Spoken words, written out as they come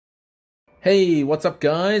Hey, what's up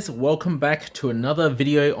guys? Welcome back to another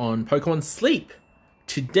video on Pokemon Sleep.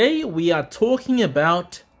 Today we are talking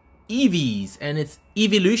about Eevees and its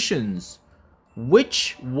evolutions.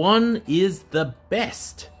 Which one is the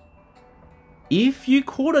best? If you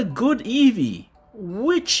caught a good Eevee,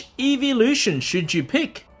 which evolution should you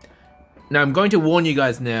pick? Now I'm going to warn you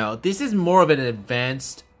guys now, this is more of an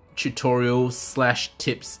advanced tutorial /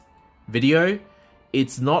 tips video.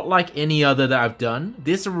 It's not like any other that I've done.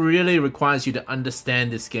 This really requires you to understand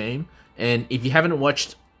this game. And if you haven't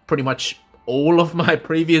watched pretty much all of my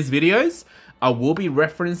previous videos, I will be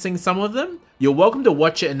referencing some of them. You're welcome to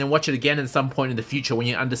watch it and then watch it again at some point in the future when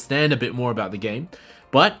you understand a bit more about the game.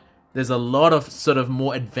 But there's a lot of sort of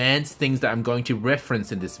more advanced things that I'm going to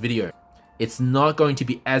reference in this video. It's not going to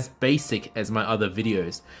be as basic as my other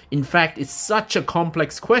videos. In fact, it's such a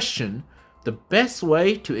complex question. The best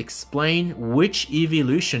way to explain which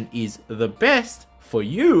evolution is the best for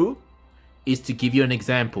you is to give you an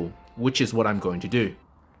example, which is what I'm going to do.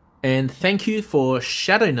 And thank you for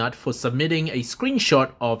Shadownut for submitting a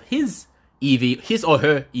screenshot of his or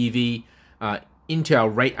her Eevee into our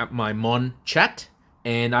Rate Up My Mon chat.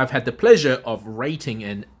 And I've had the pleasure of rating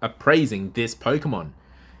and appraising this Pokemon.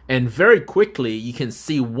 And very quickly, you can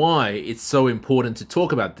see why it's so important to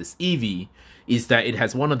talk about this Eevee, is that it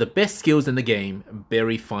has one of the best skills in the game,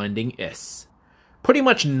 Berry Finding S. Pretty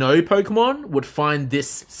much no Pokemon would find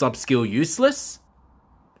this sub-skill useless.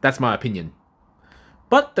 That's my opinion.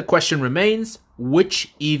 But the question remains,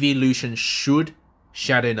 which evolution should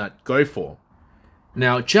Shadownut go for?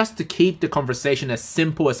 Now, just to keep the conversation as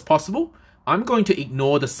simple as possible, I'm going to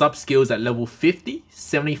ignore the sub-skills at level 50,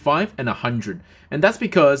 75, and 100. And that's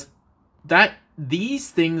because these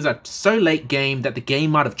things are so late game that the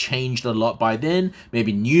game might have changed a lot by then.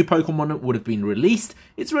 Maybe new Pokemon would have been released.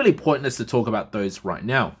 It's really pointless to talk about those right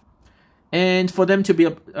now. And for them to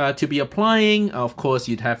be applying, of course,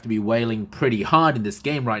 you'd have to be wailing pretty hard in this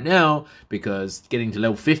game right now, because getting to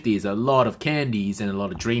level 50 is a lot of candies and a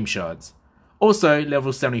lot of dream shards. Also,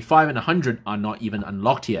 level 75 and 100 are not even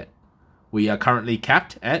unlocked yet. We are currently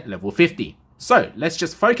capped at level 50. So let's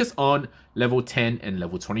just focus on level 10 and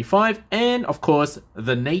level 25, and of course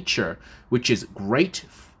the nature, which is great.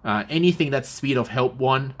 Anything that's speed of help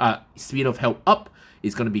up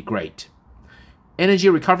is going to be great. Energy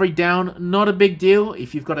recovery down, not a big deal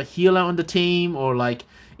if you've got a healer on the team, or like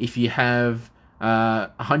if you have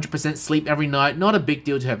 100% sleep every night, not a big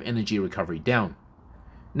deal to have energy recovery down.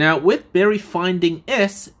 Now with Berry Finding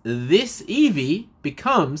S, this Eevee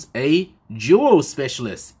becomes a dual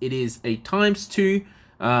specialist. It is a ×2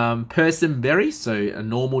 person berry, so a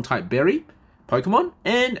normal type berry Pokemon,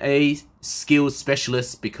 and a skill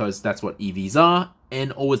specialist, because that's what Eevees are,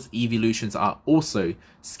 and all its evolutions are also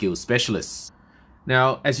skill specialists.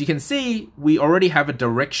 Now, as you can see, we already have a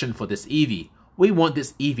direction for this Eevee. We want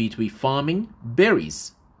this Eevee to be farming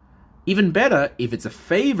berries. Even better if it's a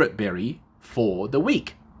favorite berry for the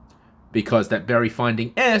week, because that Berry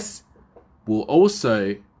Finding S will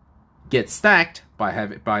also get stacked by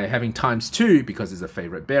having ×2 because it's a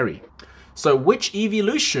favorite berry. So which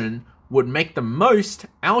evolution would make the most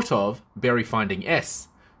out of Berry Finding S?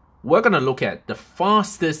 We're going to look at the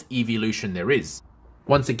fastest evolution there is.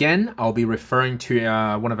 Once again, I'll be referring to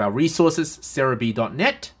one of our resources,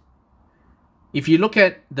 cerebi.net. If you look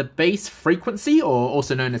at the base frequency, or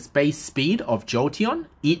also known as base speed of Jolteon,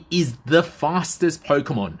 it is the fastest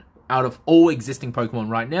Pokemon out of all existing Pokemon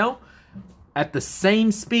right now, at the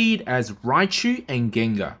same speed as Raichu and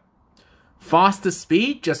Gengar. Faster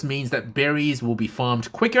speed just means that berries will be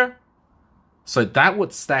farmed quicker, so that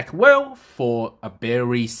would stack well for a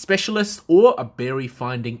berry specialist or a Berry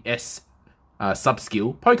Finding S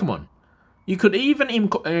sub-skill Pokemon. You could even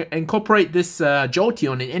incorporate this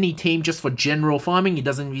Jolteon in any team just for general farming. It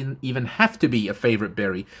doesn't even have to be a favorite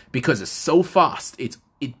berry, because it's so fast. It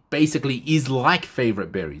basically is like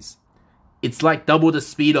favorite berries. It's like double the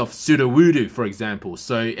speed of Sudowoodo, for example.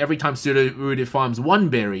 So every time Sudowoodo farms one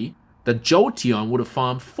berry, the Jolteon would have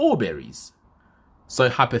farmed 4 berries. So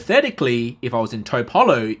hypothetically, if I was in Taupe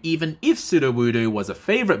Hollow, even if Sudowoodo was a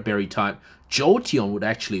favorite berry type, Jolteon would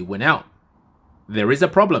actually win out. There is a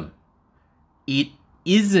problem. It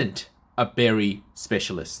isn't a berry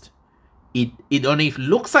specialist. It only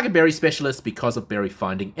looks like a berry specialist because of Berry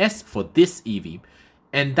Finding S for this Eevee.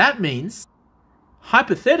 And that means,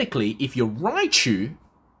 hypothetically, if your Raichu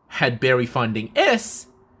had Berry Finding S,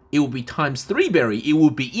 it will be ×3 berry. It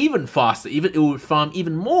will be even faster. It will farm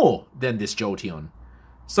even more than this Jolteon.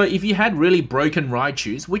 So if you had really broken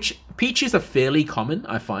Raichus, which Pichus are fairly common,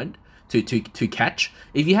 I find, to catch.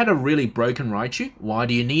 If you had a really broken Raichu, why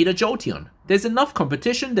do you need a Jolteon? There's enough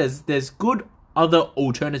competition, there's good other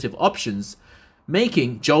alternative options,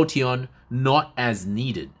 making Jolteon not as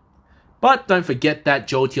needed. But don't forget that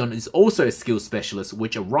Jolteon is also a skill specialist,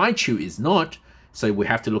 which a Raichu is not, so we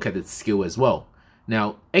have to look at its skill as well.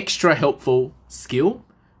 Now, extra helpful skill,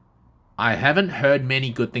 I haven't heard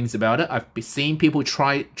many good things about it. I've seen people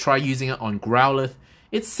try using it on Growlithe.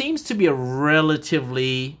 It seems to be a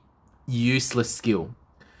relatively useless skill.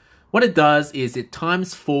 What it does is it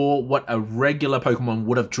times 4 what a regular Pokemon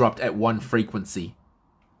would have dropped at 1 frequency.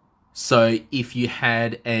 So if you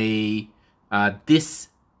had a this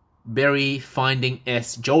Berry Finding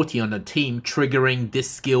S Jolteon on the team triggering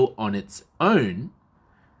this skill on its own,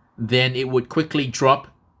 then it would quickly drop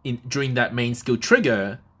during that main skill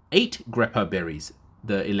trigger 8 Greppa berries,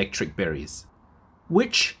 the electric berries.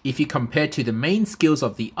 Which, if you compare to the main skills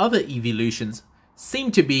of the other Eeveelutions,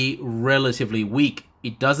 seem to be relatively weak.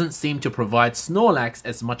 It doesn't seem to provide Snorlax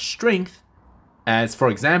as much strength as, for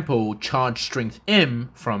example, Charge Strength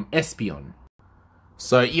M from Espeon.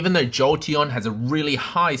 So even though Jolteon has a really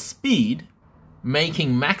high speed,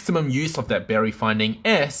 making maximum use of that Berry Finding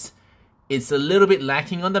S, it's a little bit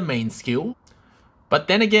lacking on the main skill. But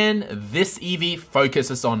then again, this Eevee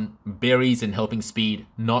focuses on berries and helping speed,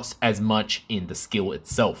 not as much in the skill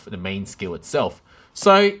itself, the main skill itself.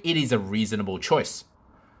 So it is a reasonable choice.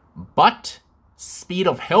 But speed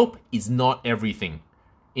of help is not everything.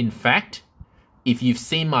 In fact, if you've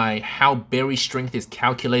seen my How Berry Strength is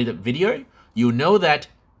Calculated video, you'll know that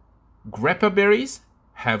Greppa berries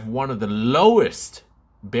have one of the lowest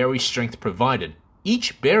berry strength provided.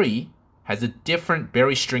 Each berry has a different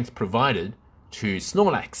berry strength provided to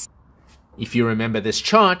Snorlax. If you remember this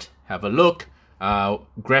chart, have a look.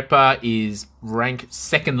 Greppa is ranked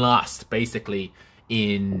second last, basically,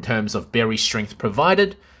 in terms of berry strength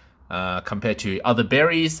provided compared to other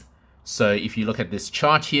berries. So if you look at this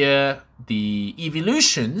chart here, the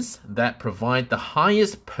Eeveelutions that provide the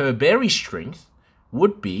highest per berry strength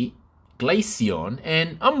would be Glaceon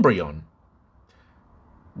and Umbreon,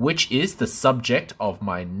 which is the subject of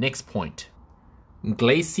my next point.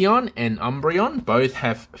 Glaceon and Umbreon both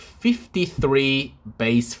have 53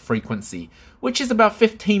 base frequency, which is about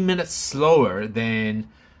 15 minutes slower than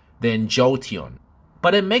Jolteon.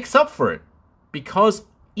 But it makes up for it, because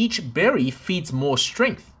each berry feeds more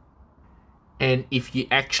strength. And if you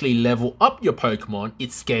actually level up your Pokemon,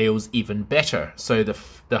 it scales even better. So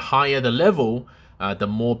the higher the level, the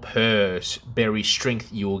more per berry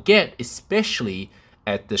strength you will get, especially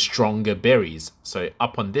at the stronger berries. So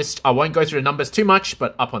up on this, I won't go through the numbers too much,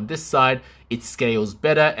 but up on this side, it scales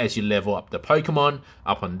better as you level up the Pokemon.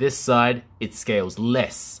 Up on this side, it scales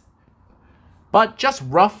less. But just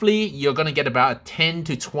roughly, you're going to get about a 10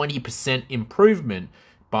 to 20% improvement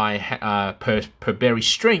by per berry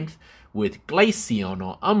strength with Glaceon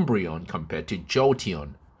or Umbreon compared to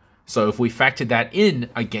Jolteon. So if we factor that in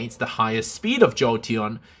against the higher speed of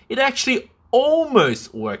Jolteon, it actually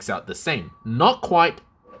almost works out the same. Not quite.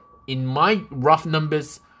 In my rough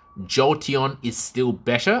numbers, Jolteon is still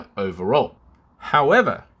better overall.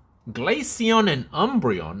 However, Glaceon and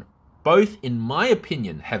Umbreon, both in my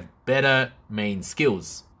opinion, have better main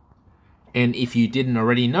skills. And if you didn't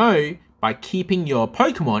already know, by keeping your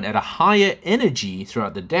Pokemon at a higher energy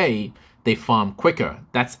throughout the day, they farm quicker.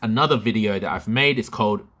 That's another video that I've made. It's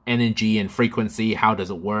called Energy and Frequency, How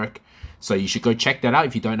Does It Work? So you should go check that out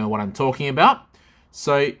if you don't know what I'm talking about.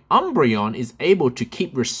 So Umbreon is able to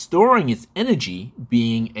keep restoring its energy,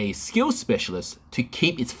 being a skill specialist, to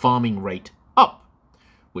keep its farming rate up.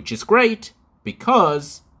 Which is great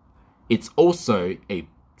because it's also a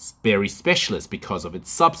berry specialist because of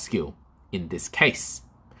its sub-skill in this case.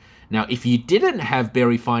 Now, if you didn't have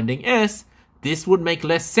Berry Finding S, this would make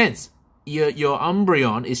less sense. Your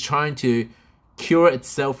Umbreon is trying to cure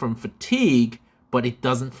itself from fatigue, but it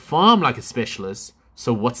doesn't farm like a specialist,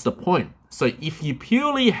 so what's the point? So if you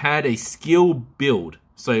purely had a skill build,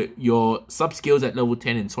 so your sub-skills at level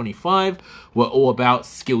 10 and 25 were all about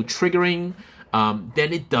skill triggering,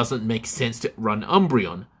 then it doesn't make sense to run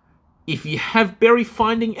Umbreon. If you have Berry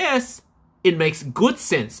Finding S, it makes good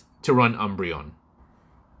sense to run Umbreon.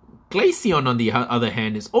 Glaceon, on the other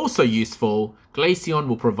hand, is also useful. Glaceon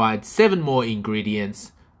will provide 7 more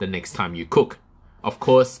ingredients the next time you cook. Of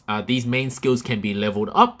course, these main skills can be leveled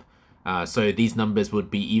up, so these numbers would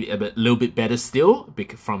be a little bit better still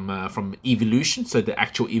from Eeveelution, so the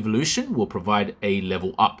actual Eeveelution will provide a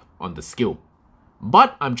level up on the skill.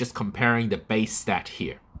 But I'm just comparing the base stat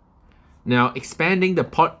here. Now, expanding the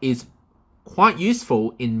pot is quite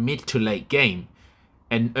useful in mid to late game.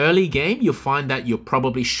 In early game, you'll find that you're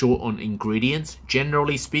probably short on ingredients.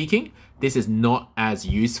 Generally speaking, this is not as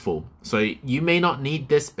useful, so you may not need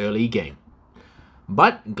this early game.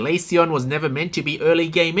 But Glaceon was never meant to be early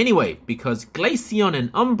game anyway, because Glaceon and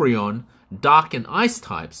Umbreon, Dark and Ice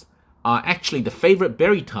types, are actually the favorite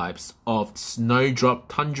berry types of Snowdrop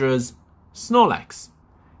Tundra's Snorlax.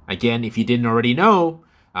 Again, if you didn't already know,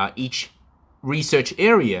 each research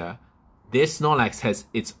area, their Snorlax has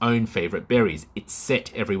its own favorite berries. It's set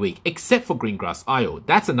every week, except for Greengrass Isle.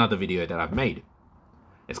 That's another video that I've made.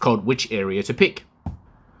 It's called Which Area to Pick.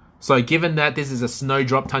 So given that this is a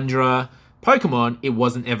Snowdrop Tundra Pokemon, it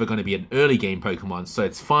wasn't ever going to be an early game Pokemon, so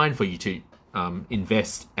it's fine for you to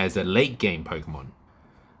invest as a late game Pokemon.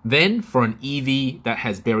 Then for an Eevee that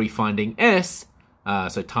has Berry Finding S,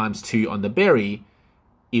 so ×2 on the berry,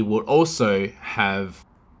 it will also have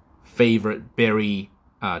favorite berry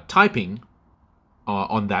typing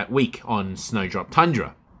on that week on Snowdrop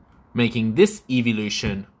Tundra, making this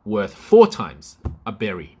Eeveelution worth 4 times a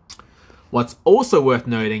berry. What's also worth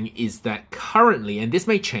noting is that currently, and this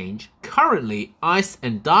may change, currently Ice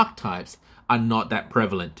and Dark types are not that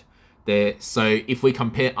prevalent. So if we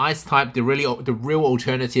compare Ice type, the real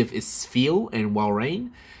alternative is Spheal and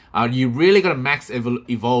Walrein. You really got to max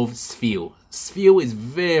evolve Spheal. Spheal is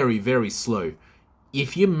very, very slow.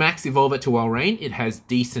 If you max evolve it to Walrein, it has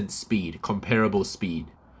decent speed, comparable speed.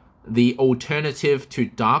 The alternative to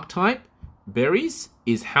Dark type berries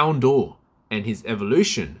is Houndour and his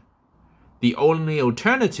evolution. The only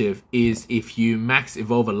alternative is if you max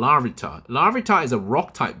evolve a Larvitar. Larvitar is a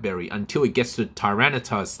rock type berry until it gets to the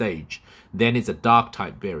Tyranitar stage. Then it's a dark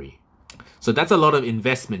type berry. So that's a lot of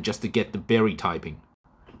investment just to get the berry typing.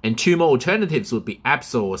 And 2 more alternatives would be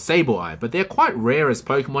Absol or Sableye, but they're quite rare as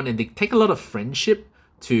Pokemon and they take a lot of friendship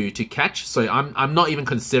to catch, so I'm not even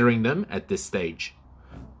considering them at this stage.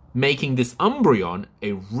 Making this Umbreon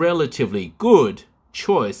a relatively good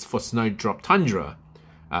choice for Snowdrop Tundra.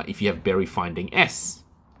 If you have Berry Finding S.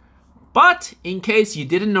 But in case you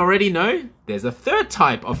didn't already know, there's a 3rd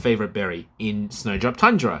type of favorite berry in Snowdrop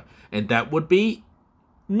Tundra, and that would be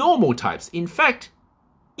normal types. In fact,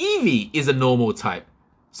 Eevee is a normal type.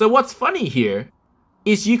 So what's funny here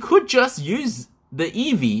is you could just use the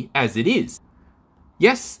Eevee as it is.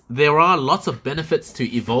 Yes, there are lots of benefits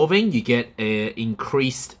to evolving. You get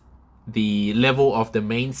increased the level of the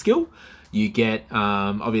main skill. You get,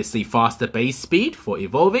 obviously, faster base speed for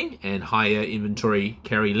evolving and higher inventory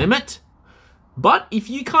carry limit. But if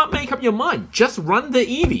you can't make up your mind, just run the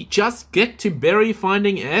Eevee. Just get to Berry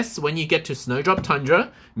Finding S when you get to Snowdrop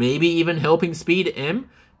Tundra, maybe even helping speed M,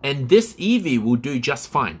 and this Eevee will do just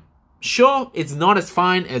fine. Sure, it's not as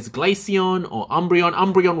fine as Glaceon or Umbreon.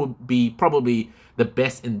 Umbreon would be probably the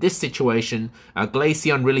best in this situation.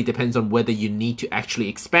 Glaceon really depends on whether you need to actually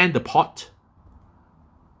expand the pot.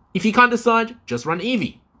 If you can't decide, just run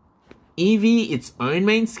Eevee. Eevee, its own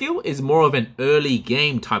main skill, is more of an early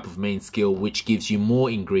game type of main skill which gives you more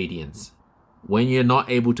ingredients. When you're not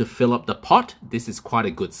able to fill up the pot, this is quite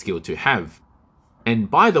a good skill to have.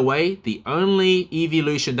 And by the way, the only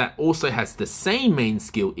Eeveelution that also has the same main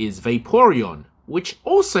skill is Vaporeon, which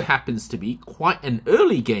also happens to be quite an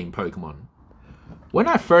early game Pokemon. When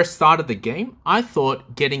I first started the game, I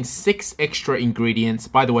thought getting 6 extra ingredients,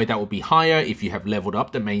 by the way that would be higher if you have leveled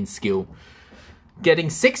up the main skill, getting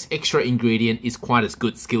 6 extra ingredient is quite a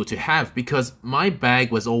good skill to have because my bag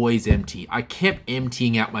was always empty. I kept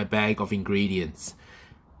emptying out my bag of ingredients.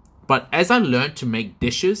 But as I learned to make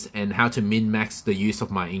dishes and how to min-max the use of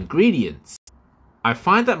my ingredients, I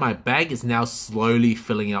find that my bag is now slowly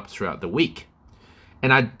filling up throughout the week.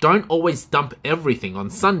 And I don't always dump everything on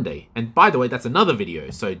Sunday. And by the way, that's another video.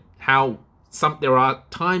 So there are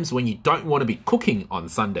times when you don't want to be cooking on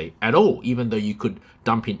Sunday at all, even though you could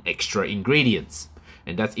dump in extra ingredients.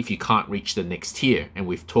 And that's if you can't reach the next tier. And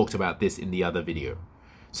we've talked about this in the other video.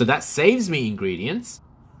 So that saves me ingredients.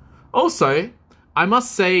 Also, I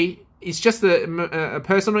must say, it's just a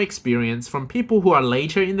personal experience from people who are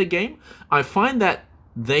later in the game. I find that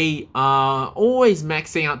they are always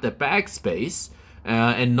maxing out their bag space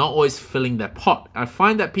and not always filling their pot. I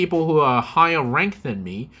find that people who are higher ranked than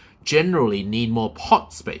me generally need more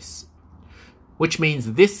pot space, which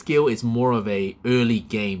means this skill is more of a early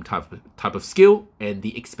game type of skill, and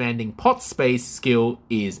the expanding pot space skill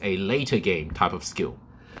is a later game type of skill.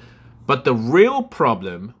 But the real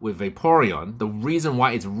problem with Vaporeon, the reason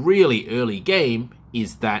why it's really early game,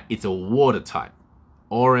 is that it's a water type.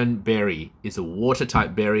 Oran Berry is a water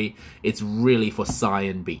type berry. It's really for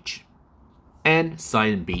Cyan Beach. And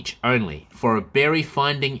Cyan Beach only. For a Berry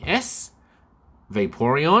Finding S,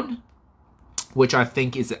 Vaporeon, which I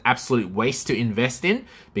think is an absolute waste to invest in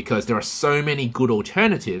because there are so many good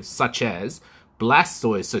alternatives such as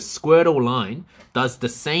Blastoise, so Squirtle line, does the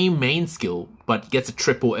same main skill, but gets a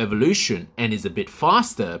triple evolution and is a bit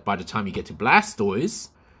faster by the time you get to Blastoise.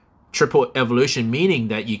 Triple evolution meaning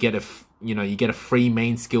that you get a free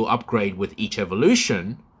main skill upgrade with each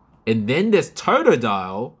evolution. And then there's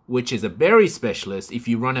Totodile, which is a berry specialist. If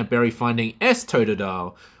you run a berry finding S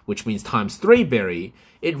Totodile, which means ×3 berry,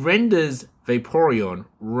 it renders Vaporeon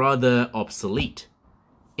rather obsolete.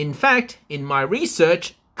 In fact, in my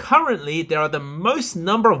research, currently there are the most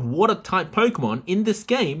number of water-type Pokemon in this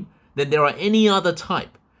game than there are any other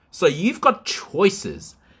type. So you've got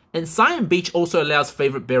choices. And Cyan Beach also allows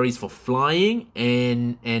favorite berries for flying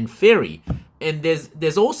and fairy. And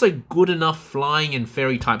there's also good enough flying and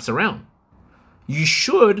fairy types around. You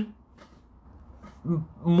should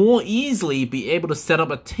more easily be able to set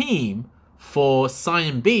up a team for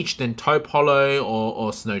Cyan Beach than Taupe Hollow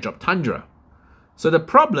or Snowdrop Tundra. So the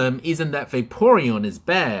problem isn't that Vaporeon is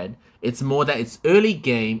bad, it's more that it's early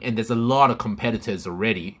game and there's a lot of competitors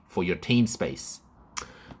already for your team space.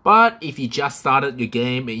 But if you just started your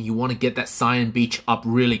game and you want to get that Cyan Beach up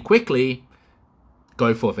really quickly,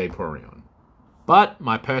 go for Vaporeon. But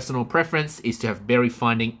my personal preference is to have Berry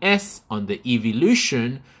Finding S on the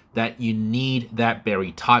Eeveelution that you need that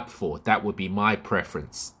berry type for. That would be my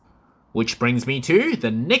preference. Which brings me to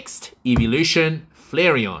the next Eeveelution,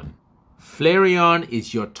 Flareon. Flareon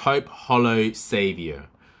is your Taupe Hollow savior.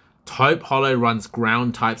 Taupe Hollow runs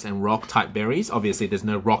ground types and rock type berries. Obviously there's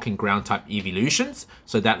no rock and ground type Eeveelutions,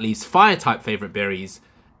 so that leaves fire type favorite berries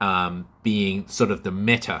being sort of the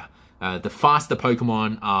meta. The faster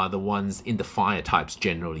Pokemon are the ones in the fire types,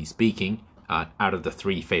 generally speaking, out of the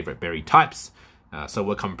 3 favorite berry types. So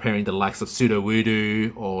we're comparing the likes of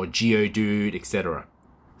Sudowoodo or Geodude, etc.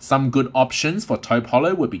 Some good options for Taupe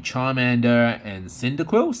Hollow would be Charmander and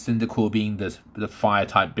Cyndaquil, Cyndaquil being the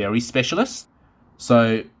fire-type berry specialist.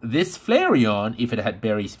 So this Flareon, if it had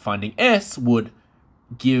Berry Finding S, would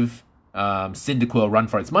give Cyndaquil a run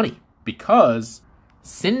for its money. Because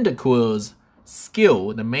Cyndaquil's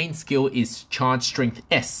skill, the main skill is Charge Strength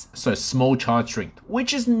S, so small charge strength,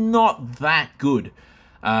 which is not that good.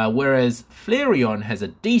 Whereas Flareon has a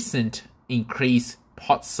decent increased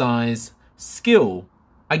pot size skill.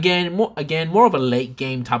 Again, more of a late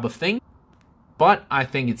game type of thing, but I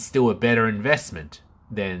think it's still a better investment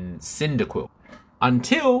than Cyndaquil.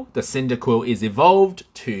 Until the Cyndaquil is evolved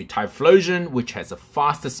to Typhlosion, which has a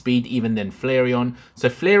faster speed even than Flareon. So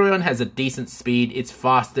Flareon has a decent speed, it's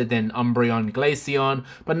faster than Umbreon Glaceon,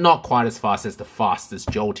 but not quite as fast as the fastest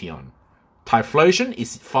Jolteon. Typhlosion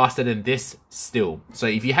is faster than this still. So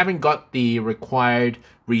if you haven't got the required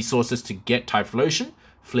resources to get Typhlosion,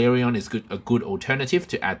 Flareon is a good alternative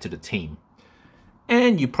to add to the team.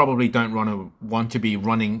 And you probably don't want to be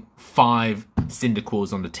running 5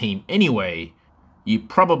 Cyndaquils on the team anyway. You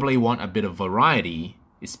probably want a bit of variety,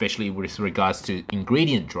 especially with regards to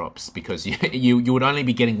ingredient drops, because you would only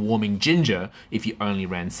be getting Warming Ginger if you only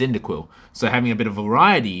ran Cyndaquil. So having a bit of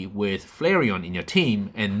variety with Flareon in your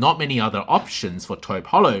team and not many other options for Taupe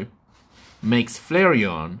Hollow makes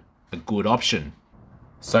Flareon a good option.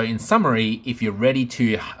 So in summary, if you're ready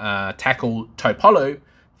to tackle Taupe Hollow,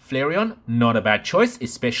 Flareon, not a bad choice,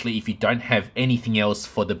 especially if you don't have anything else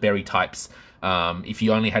for the berry types. If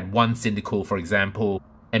you only had 1 Cyndaquil, for example,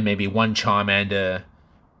 and maybe 1 Charmander,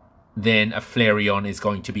 then a Flareon is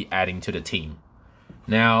going to be adding to the team.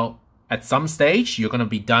 Now, at some stage, you're going to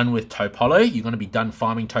be done with Taupe Hollow. You're going to be done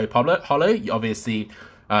farming Taupe Hollow. Obviously,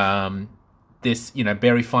 this,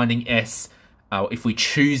 berry finding S, if we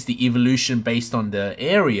choose the evolution based on the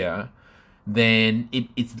area, then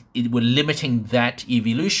we're limiting that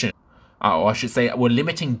evolution. Or I should say, we're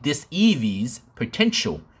limiting this Eevee's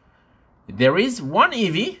potential. There is one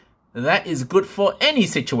Eevee that is good for any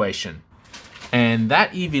situation. And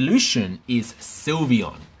that Eeveelution is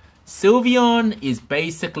Sylveon. Sylveon is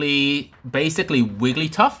basically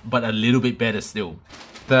Wigglytuff, but a little bit better still.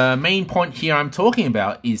 The main point here I'm talking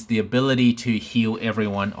about is the ability to heal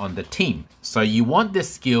everyone on the team. So you want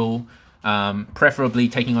this skill, preferably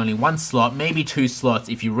taking only 1 slot, maybe 2 slots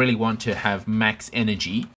if you really want to have max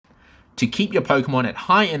energy, to keep your Pokemon at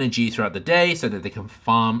high energy throughout the day so that they can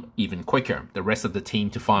farm even quicker, the rest of the team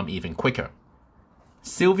to farm even quicker.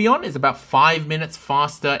 Sylveon is about 5 minutes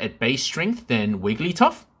faster at base strength than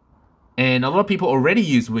Wigglytuff, and a lot of people already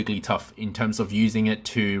use Wigglytuff in terms of using it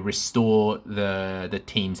to restore the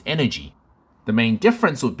team's energy. The main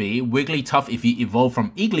difference would be Wigglytuff, if you evolve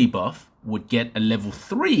from Igglybuff, would get a level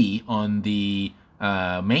 3 on the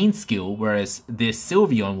main skill, whereas this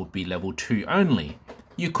Sylveon would be level 2 only.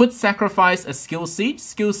 You could sacrifice a skill seed.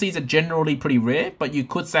 Skill seeds are generally pretty rare, but you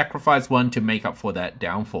could sacrifice one to make up for that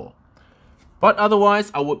downfall. But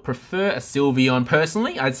otherwise, I would prefer a Sylveon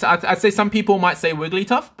personally. I'd say some people might say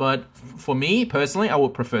Wigglytuff, but for me personally, I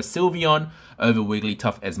would prefer Sylveon over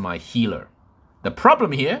Wigglytuff as my healer. The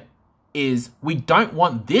problem here is we don't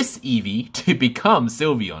want this Eevee to become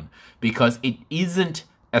Sylveon because it isn't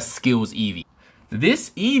a skills Eevee.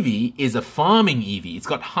 This Eevee is a farming Eevee. It's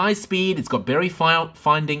got high speed, it's got berry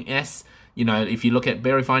finding S. You know, if you look at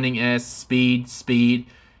berry finding S, speed,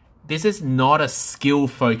 this is not a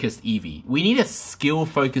skill-focused Eevee. We need a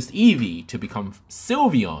skill-focused Eevee to become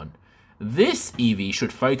Sylveon. This Eevee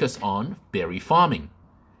should focus on berry farming.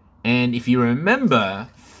 And if you remember,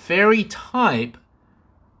 fairy type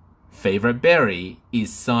favorite berry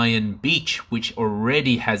is Cyan Beach, which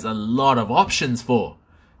already has a lot of options for.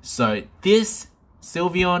 So this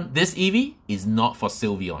Sylveon, this Eevee is not for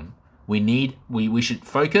Sylveon. We should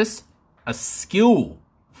focus a skill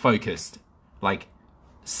focused, like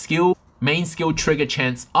main skill trigger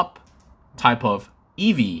chance up type of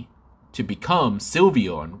Eevee to become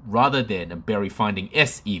Sylveon rather than a berry finding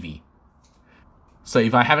S Eevee. So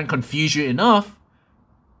if I haven't confused you enough,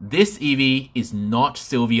 this Eevee is not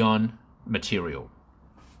Sylveon material.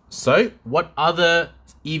 So what other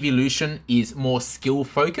evolution is more skill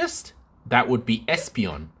focused? That would be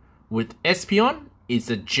Espeon. With Espeon, it's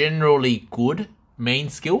a generally good main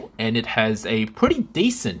skill and it has a pretty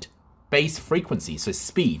decent base frequency, so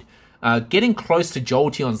speed. Getting close to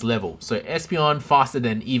Jolteon's level. So Espeon faster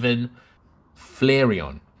than even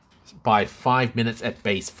Flareon by 5 minutes at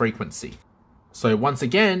base frequency. So once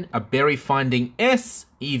again, a berry finding S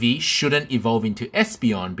Eevee shouldn't evolve into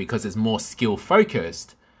Espeon because it's more skill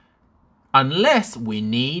focused, unless we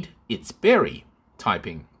need its berry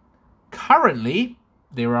typing. Currently,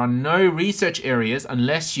 there are no research areas,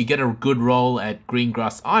 unless you get a good roll at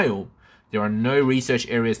Greengrass Isle, there are no research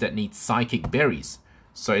areas that need psychic berries.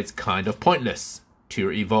 So it's kind of pointless to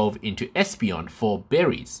evolve into Espeon for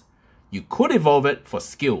berries. You could evolve it for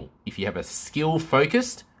skill. If you have a skill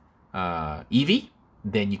focused Eevee,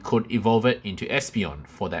 then you could evolve it into Espeon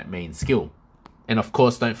for that main skill. And of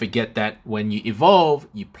course, don't forget that when you evolve,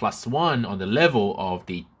 you +1 on the level of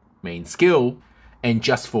the main skill. And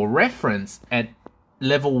just for reference, at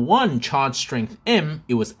level 1 charge strength M,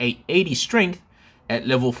 it was 880 strength. At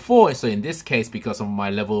level 4, so in this case, because of my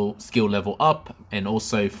skill level up, and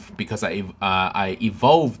also because I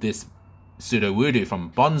evolved this Sudowoodo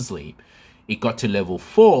from Bonsly, it got to level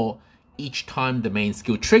 4. Each time the main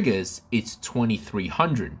skill triggers, it's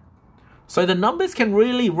 2300. So the numbers can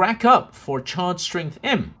really rack up for charge strength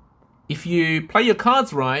M. If you play your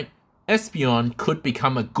cards right, Espeon could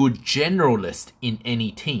become a good generalist in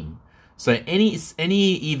any team. So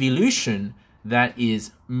any evolution that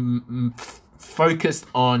is focused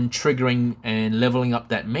on triggering and leveling up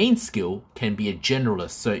that main skill can be a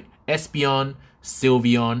generalist. So Espeon,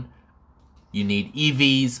 Sylveon, you need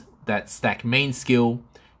EVs that stack main skill,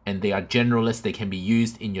 and they are generalists. They can be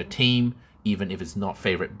used in your team, even if it's not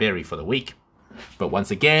favorite berry for the week. But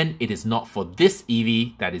once again, it is not for this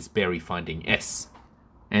Eevee that is berry finding S.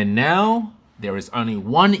 And now, there is only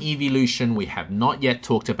one evolution we have not yet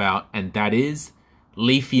talked about, and that is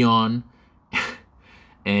Leafeon.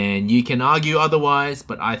 And you can argue otherwise,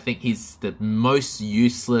 but I think he's the most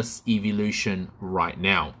useless evolution right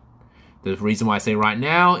now. The reason why I say right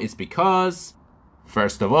now is because,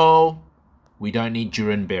 first of all, we don't need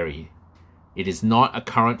Jurenberry. It is not a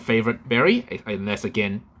current favorite berry, unless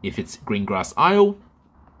again, if it's Greengrass Isle.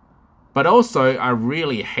 But also, I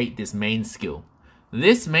really hate this main skill.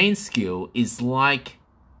 This main skill is like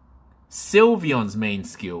Sylveon's main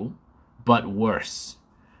skill, but worse.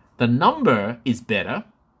 The number is better,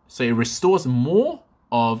 so it restores more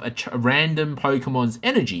of a random Pokemon's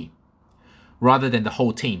energy rather than the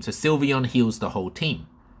whole team. So Sylveon heals the whole team.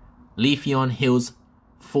 Leafeon heals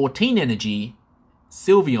 14 energy,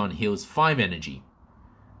 Sylveon heals 5 energy.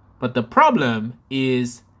 But the problem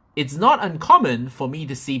is, it's not uncommon for me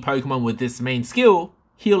to see Pokemon with this main skill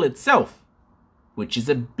heal itself, which is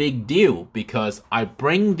a big deal because I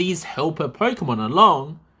bring these helper Pokemon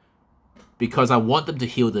along because I want them to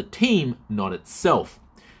heal the team, not itself.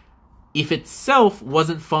 If itself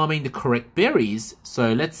wasn't farming the correct berries,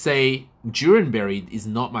 so let's say Jurenberry is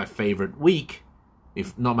not my favorite week,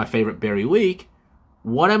 if not my favorite berry week,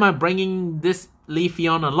 what am I bringing this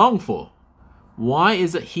Leafeon along for? Why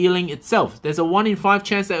is it healing itself? There's a 1 in 5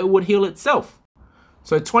 chance that it would heal itself.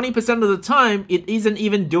 So 20% of the time, it isn't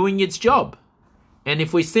even doing its job. And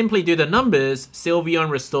if we simply do the numbers, Sylveon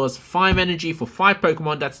restores 5 energy for 5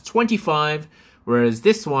 Pokemon, that's 25, whereas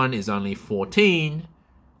this one is only 14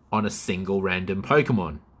 on a single random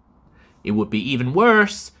Pokemon. It would be even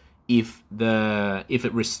worse if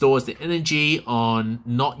it restores the energy on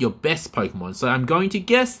not your best Pokemon. So I'm going to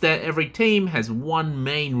guess that every team has one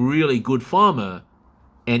main really good farmer,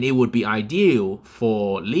 and it would be ideal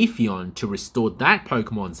for Leafeon to restore that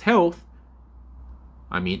Pokemon's health,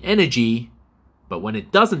 energy, but when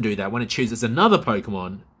it doesn't do that, when it chooses another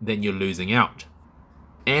Pokemon, then you're losing out.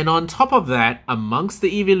 And on top of that, amongst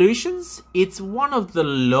the Eeveelutions, it's one of the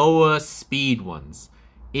lower speed ones.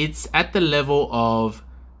 It's at the level of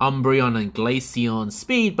Umbreon and Glaceon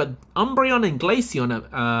speed, but Umbreon and Glaceon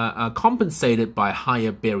are compensated by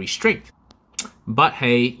higher berry strength. But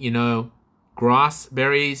hey, you know, grass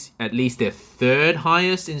berries, at least they're third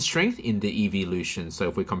highest in strength in the Eeveelution. So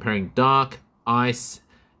if we're comparing dark, ice,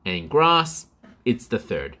 and grass, it's the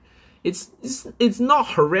third. It's not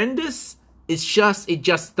horrendous. It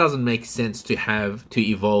just doesn't make sense to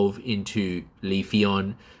evolve into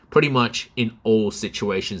Leafeon pretty much in all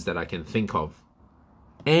situations that I can think of.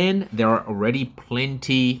 And there are already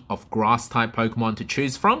plenty of grass-type Pokemon to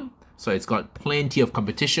choose from. So it's got plenty of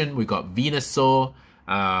competition. We've got Venusaur,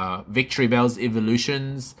 Victory Bell's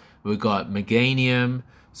Eeveelutions. We've got Meganium.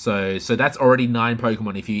 So that's already 9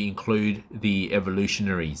 Pokemon if you include the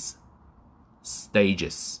evolutionaries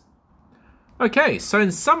stages. Okay, so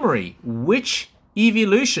in summary, which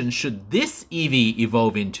Eeveelution should this Eevee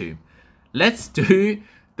evolve into? Let's do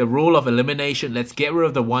the rule of elimination. Let's get rid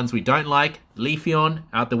of the ones we don't like. Leafeon,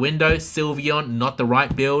 out the window. Sylveon, not the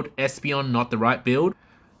right build. Espeon, not the right build.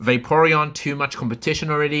 Vaporeon, too much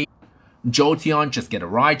competition already. Jolteon, just get a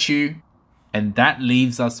Raichu. And that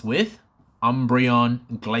leaves us with Umbreon,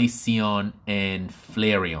 Glaceon, and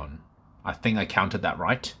Flareon. I think I counted that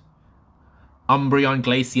right. Umbreon,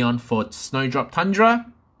 Glaceon for Snowdrop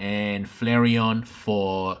Tundra, and Flareon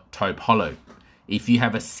for Taupe Hollow. If you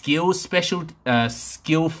have a skill-focused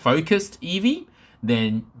Eevee,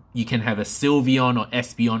 then you can have a Sylveon or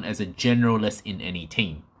Espeon as a generalist in any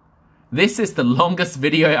team. This is the longest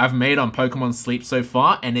video I've made on Pokemon Sleep so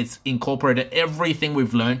far, and it's incorporated everything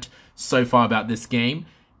we've learnt so far about this game.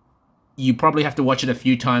 You probably have to watch it a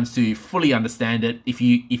few times to fully understand it. If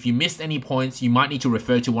you missed any points, you might need to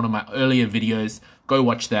refer to one of my earlier videos. Go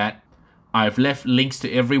watch that. I've left links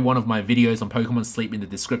to every one of my videos on Pokemon Sleep in the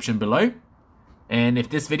description below. And if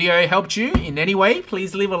this video helped you in any way,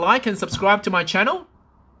 please leave a like and subscribe to my channel.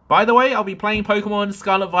 By the way, I'll be playing Pokemon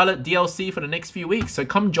Scarlet Violet DLC for the next few weeks, so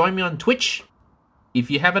come join me on Twitch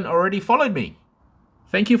if you haven't already followed me.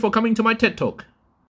 Thank you for coming to my TED Talk.